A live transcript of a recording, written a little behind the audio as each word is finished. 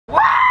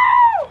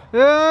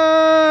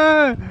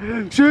Yeah!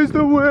 She's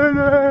the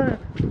winner!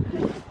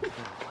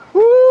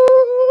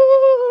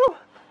 Woo!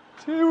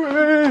 2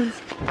 wins!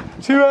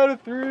 2 out of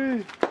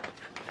 3.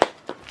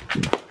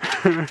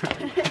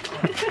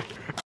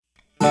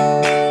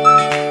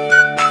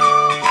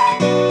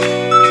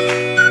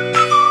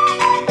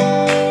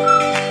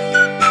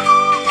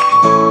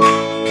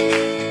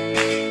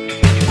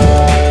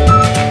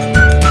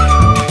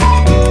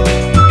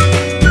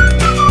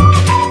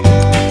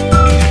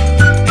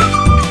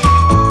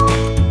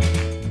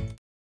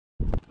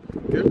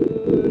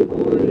 Good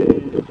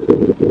morning.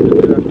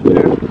 Good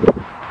afternoon.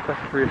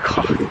 About 3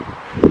 o'clock.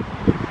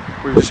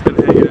 We've just been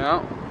hanging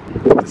out.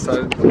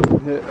 Decided to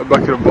hit a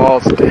bucket of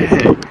balls.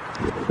 Dang.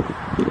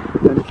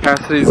 And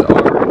Cassidy's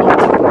already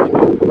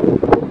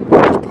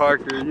tweeting.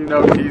 Parker, you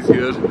know he's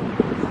good.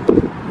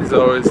 He's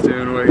always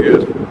doing way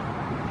good.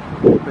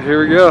 But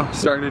here we go,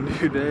 starting a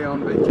new day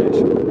on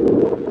vacation.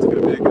 It's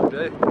gonna be a good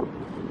day.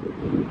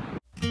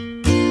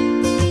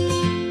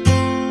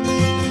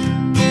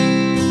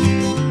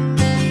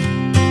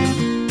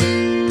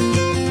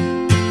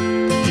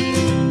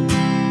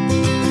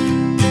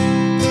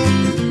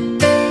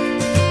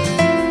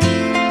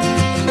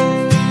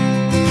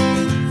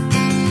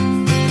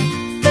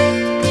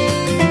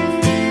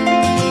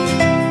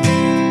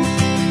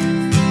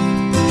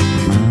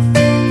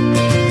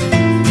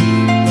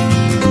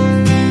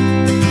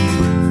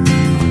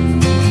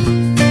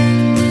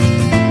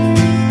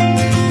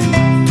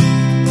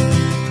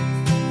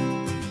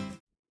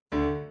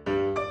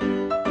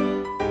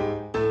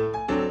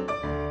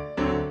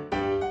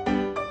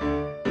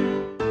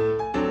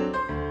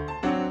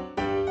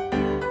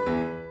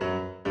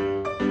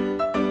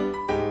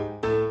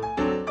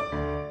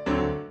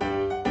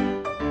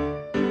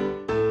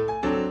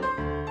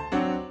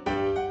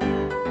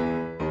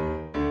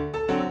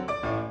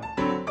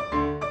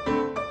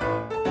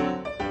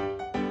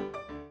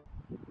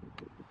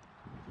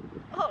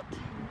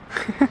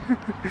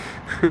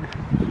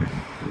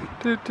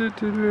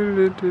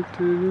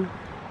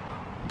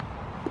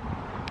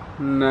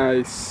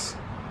 Nice.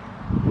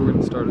 We're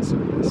gonna start a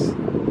circus.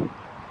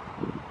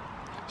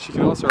 She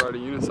can also ride a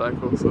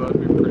unicycle, so that'd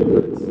be pretty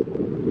nice.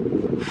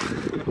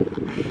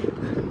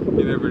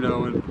 You never know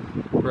when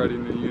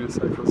riding a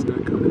unicycle is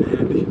gonna come in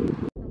handy.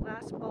 The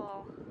last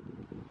ball.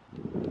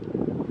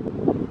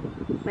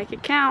 Make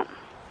it count.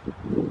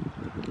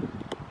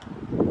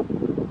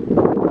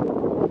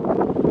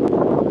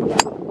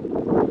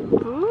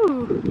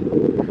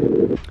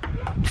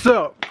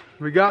 So,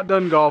 we got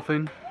done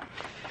golfing,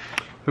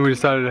 then we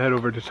decided to head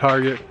over to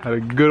Target. Had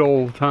a good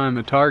old time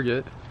at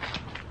Target.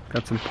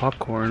 Got some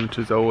popcorn, which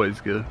is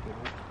always good.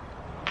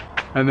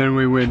 And then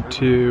we went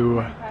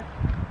to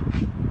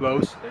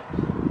Lowe's.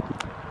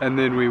 And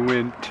then we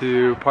went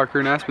to Parker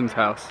and Aspyn's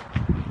house.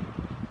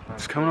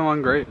 It's coming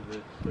along great.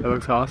 It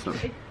looks awesome.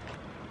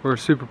 We're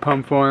super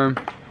pumped for him.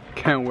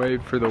 Can't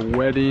wait for the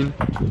wedding.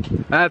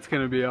 That's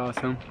gonna be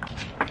awesome.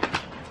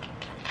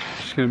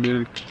 It's gonna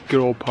be a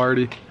good old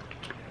party.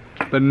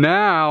 But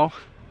now,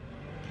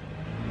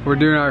 we're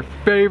doing our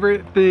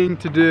favorite thing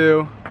to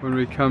do when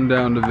we come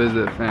down to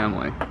visit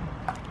family.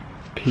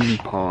 Ping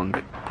pong.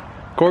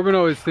 Corbin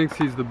always thinks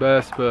he's the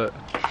best, but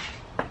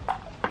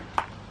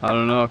I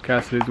don't know,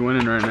 Cassidy's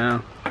winning right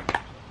now.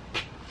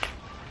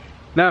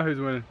 Now who's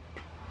winning?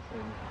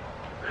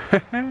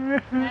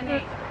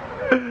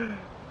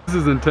 This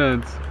is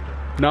intense.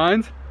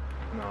 9s?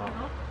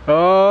 No.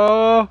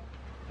 Oh!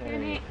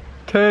 10-8.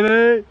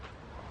 10-8.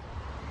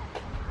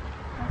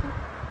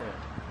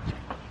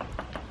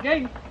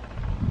 Yay.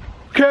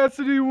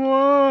 Cassidy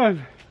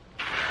won!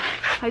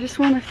 I just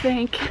want to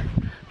thank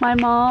my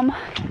mom.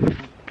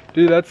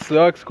 Dude, that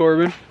sucks,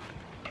 Corbin.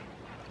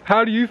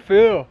 How do you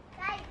feel?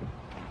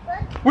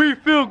 We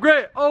feel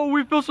great! Oh,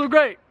 we feel so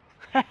great!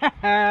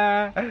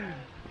 I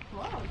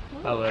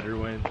let her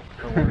win.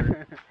 Don't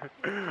worry.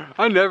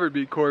 I never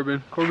beat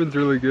Corbin. Corbin's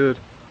really good.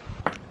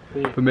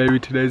 But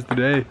maybe today's the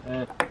day.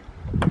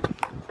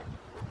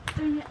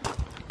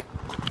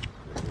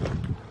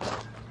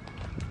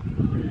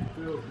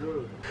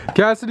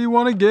 Cassidy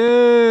won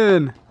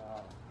again!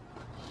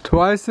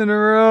 Twice in a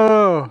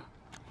row!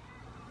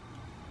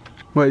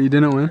 What, you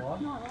didn't win?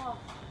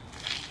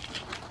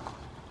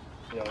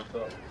 Yeah, what's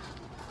up?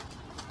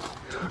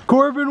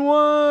 Corbin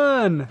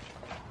won!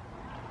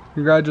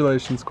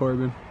 Congratulations,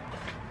 Corbin.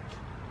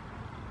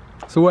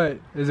 So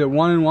wait, is it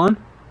 1-1?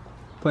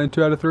 Playing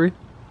 2 out of 3?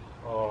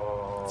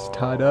 Oh. It's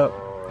tied up.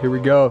 Here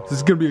we go. This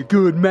is gonna be a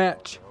good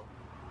match.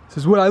 This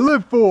is what I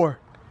live for.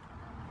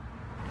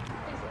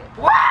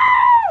 Woo!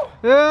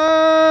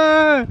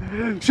 Yeah!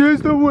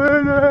 She's the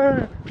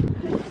winner!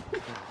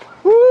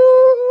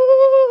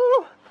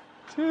 Woo!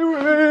 2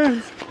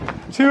 wins!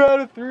 2 out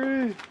of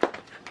 3.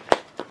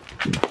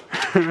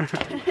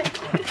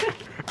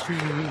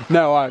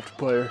 Now I have to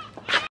play her.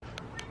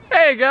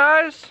 Hey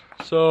guys!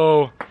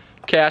 So,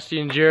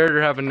 Cassidy and Jared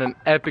are having an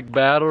epic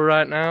battle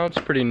right now. It's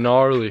pretty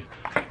gnarly.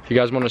 If you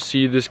guys want to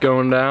see this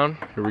going down,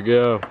 here we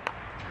go.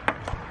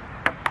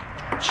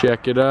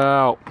 Check it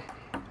out.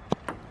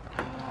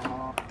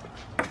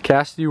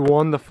 Cassidy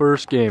won the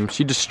first game.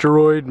 She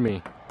destroyed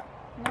me.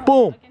 No,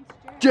 boom!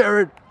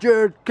 Jared,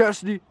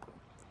 Cassidy.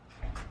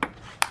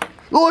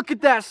 Look at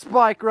that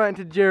spike right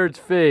into Jared's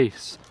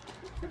face.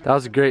 That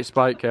was a great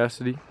spike,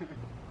 Cassidy.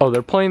 Oh,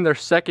 they're playing their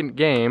second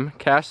game.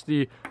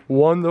 Cassidy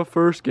won the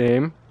first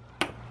game.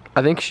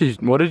 I think she's,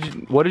 what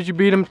did you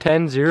beat him?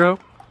 10-0?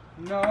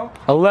 No.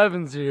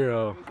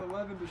 11-0. It's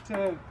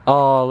 11-10.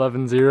 Oh,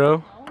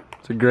 11-0.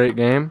 It's a great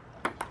game.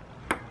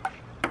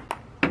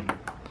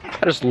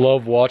 I just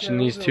love watching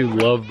these two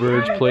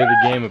lovebirds play the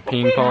game of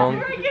ping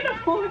pong.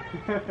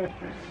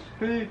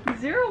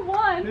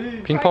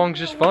 0-1. Ping pong's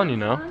just fun, you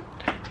know.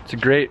 It's a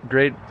great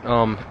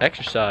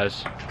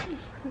exercise.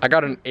 I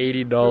got an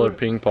 $80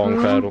 ping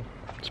pong paddle.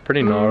 It's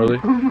pretty gnarly,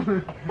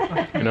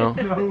 you know.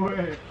 No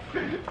way.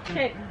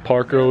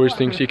 Parker always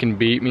thinks he can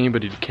beat me,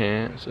 but he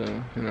can't, so,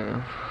 you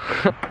know.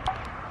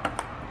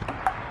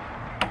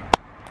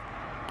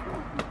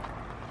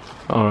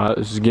 Alright,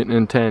 this is getting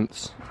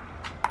intense.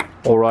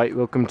 Alright,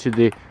 welcome to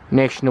the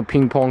National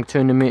Ping Pong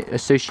Tournament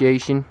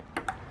Association.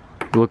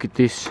 Look at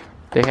this.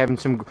 They're having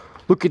some,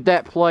 look at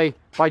that play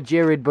by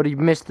Jared, but he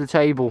missed the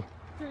table.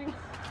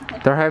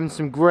 They're having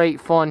some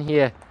great fun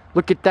here.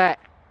 Look at that.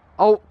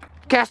 Oh,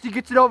 Cassidy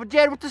gets it over.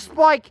 Jared with the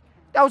spike.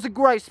 That was a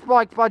great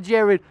spike by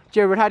Jared.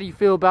 Jared, how do you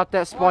feel about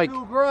that spike? I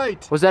feel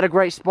great. Was that a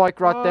great spike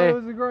right there? It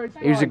was a great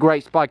spike. It was a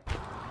great spike.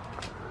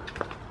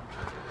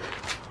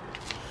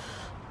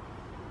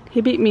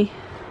 He beat me.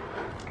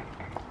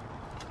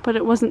 But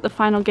it wasn't the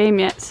final game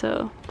yet,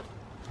 so.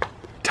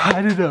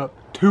 Tied it up.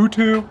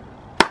 2-2.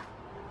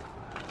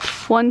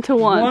 1-1.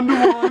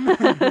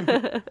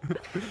 1-1.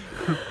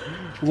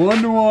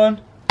 1-1.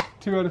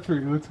 2 out of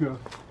 3. Let's go.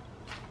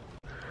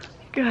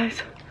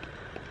 Guys,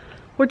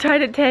 we're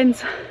tied at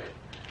 10s.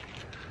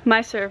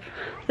 My serve.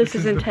 This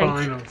is intense.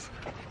 The finals.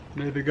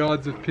 May the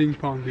gods of ping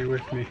pong be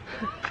with me.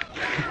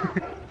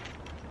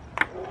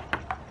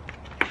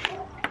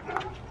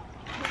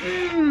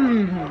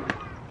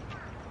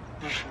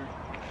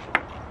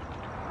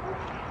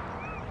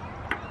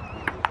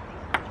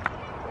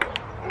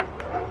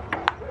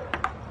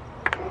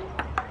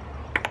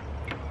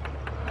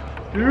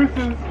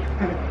 Deuces.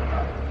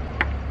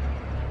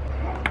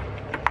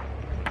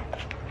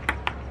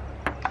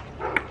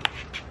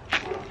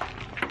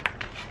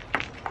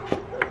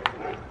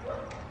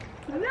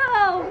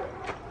 No!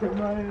 I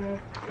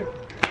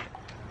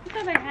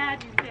thought I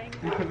had you, dang.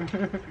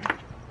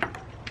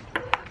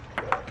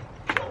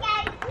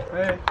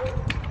 Hey.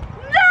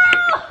 No!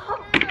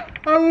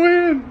 I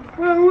win!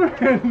 I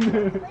win!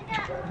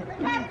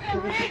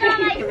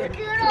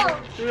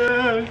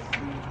 Yes!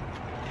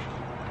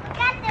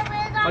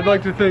 I'd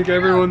like to thank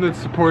everyone that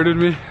supported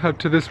me up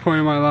to this point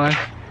in my life.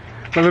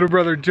 My little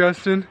brother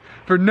Justin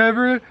for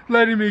never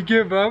letting me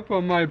give up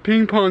on my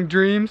ping pong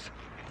dreams.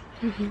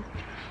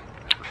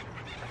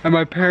 And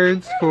my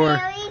parents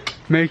for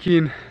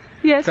making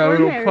that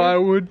little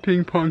plywood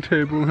ping pong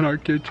table in our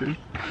kitchen.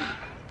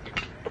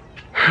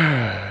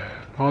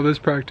 All this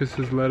practice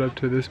has led up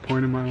to this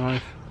point in my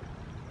life.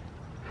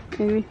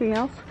 Anything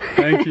else?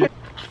 Thank you.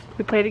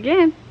 We played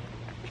again,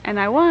 and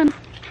I won.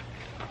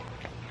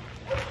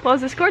 What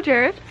was the score,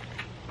 Jared?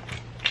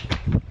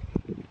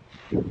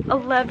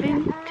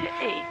 11-8.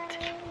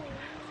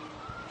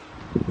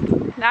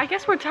 Now I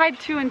guess we're tied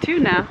 2-2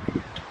 now.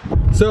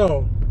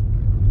 So,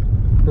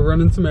 we're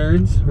running some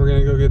errands. We're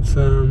gonna go get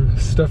some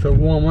stuff at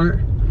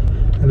Walmart,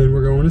 and then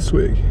we're going to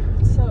Swig.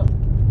 So,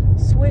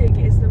 Swig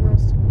is the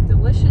most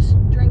delicious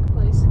drink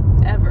place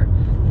ever.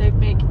 They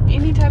make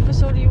any type of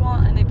soda you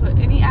want, and they put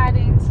any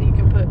add-ins, so you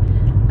can put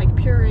like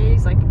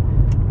purees, like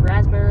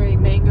raspberry,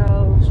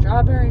 mango,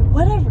 strawberry,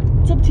 whatever.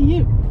 It's up to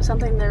you.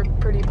 Something they're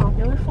pretty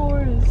popular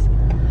for is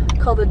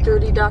called the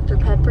Dirty Dr.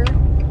 Pepper.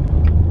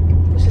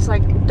 It's just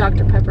like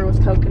Dr. Pepper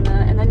with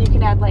coconut, and then you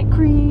can add like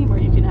cream, or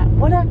you can add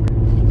whatever.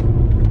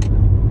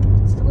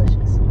 It's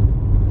delicious.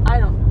 I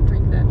don't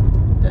drink that.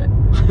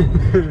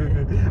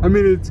 I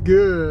mean, it's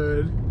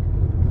good,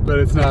 but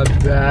it's not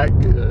that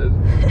good.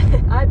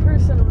 I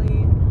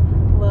personally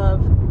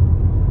love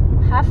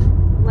half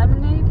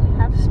lemonade,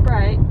 half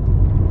Sprite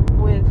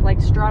with like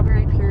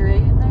strawberry puree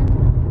in there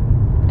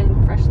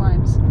and fresh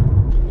limes.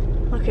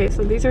 Okay,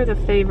 so these are the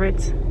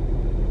favorites.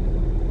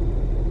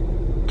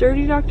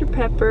 Dirty Dr.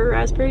 Pepper,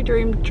 Raspberry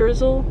Dream,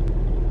 Drizzle,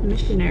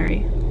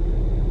 Missionary.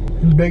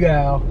 Big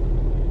Al.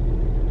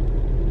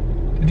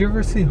 Did you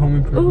ever see Home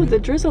Improvement? Ooh, the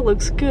Drizzle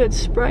looks good.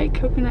 Sprite,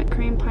 coconut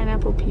cream,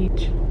 pineapple,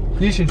 peach.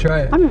 You should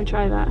try it. I'm gonna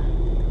try that.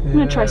 I'm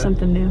gonna try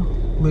something new.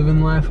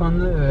 Living life on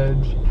the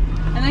edge.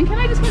 And then can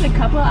I just get a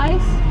cup of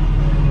ice?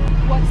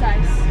 What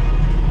size?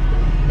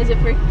 Is it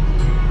free?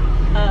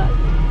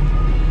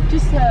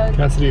 Just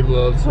Cassidy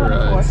loves her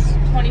 24. ice.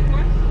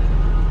 24?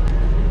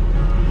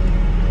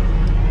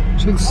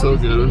 She looks so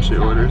good when she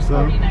orders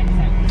though. 49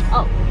 cents.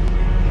 Oh.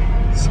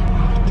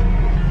 Soft.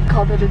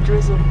 Called it a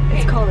drizzle.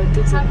 It's called a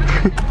dizzle.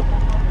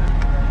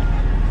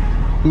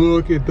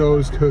 Look at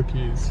those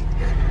cookies.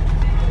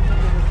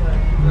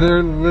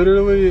 They're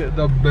literally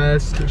the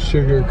best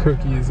sugar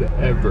cookies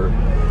ever.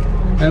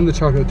 And the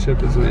chocolate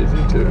chip is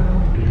amazing too.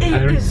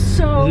 It is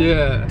so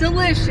Yeah.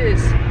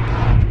 delicious.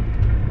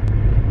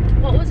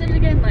 What was it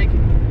again? Like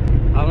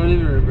I don't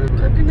even remember.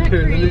 coconut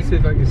Here, cream, let me see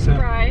if I can sound.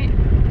 Sprite,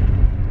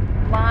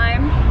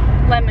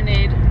 lime,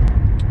 lemonade,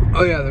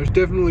 Oh yeah, there's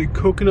definitely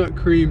coconut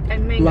cream,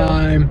 and mango.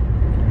 lime,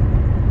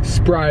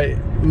 Sprite,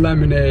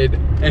 lemonade,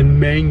 and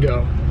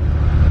mango.